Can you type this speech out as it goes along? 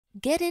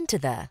Get into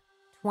the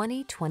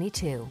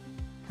 2022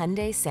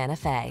 Hyundai Santa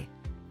Fe.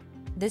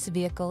 This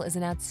vehicle is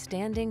an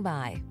outstanding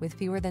buy with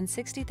fewer than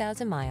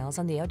 60,000 miles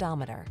on the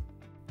odometer.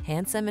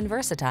 Handsome and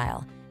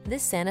versatile,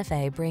 this Santa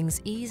Fe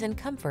brings ease and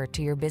comfort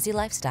to your busy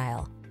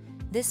lifestyle.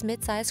 This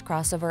midsize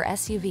crossover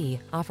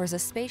SUV offers a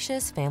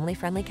spacious,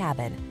 family-friendly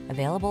cabin,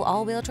 available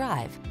all-wheel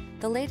drive,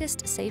 the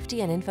latest safety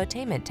and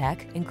infotainment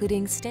tech,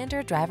 including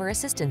standard driver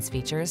assistance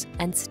features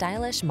and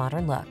stylish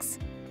modern looks.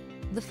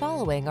 The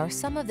following are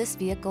some of this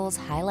vehicle's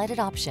highlighted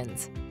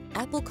options: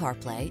 Apple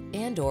CarPlay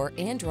and/or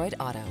Android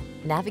Auto,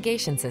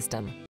 navigation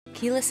system,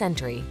 keyless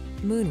entry,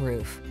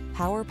 moonroof,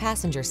 power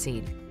passenger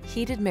seat,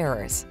 heated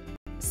mirrors,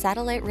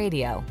 satellite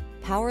radio,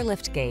 power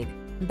liftgate,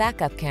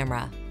 backup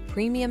camera,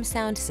 premium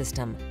sound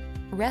system.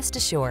 Rest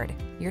assured,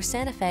 your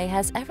Santa Fe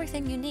has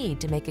everything you need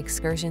to make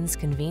excursions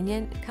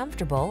convenient,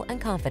 comfortable, and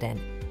confident.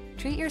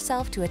 Treat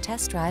yourself to a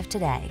test drive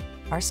today.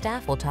 Our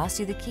staff will toss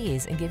you the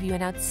keys and give you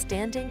an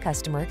outstanding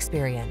customer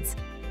experience.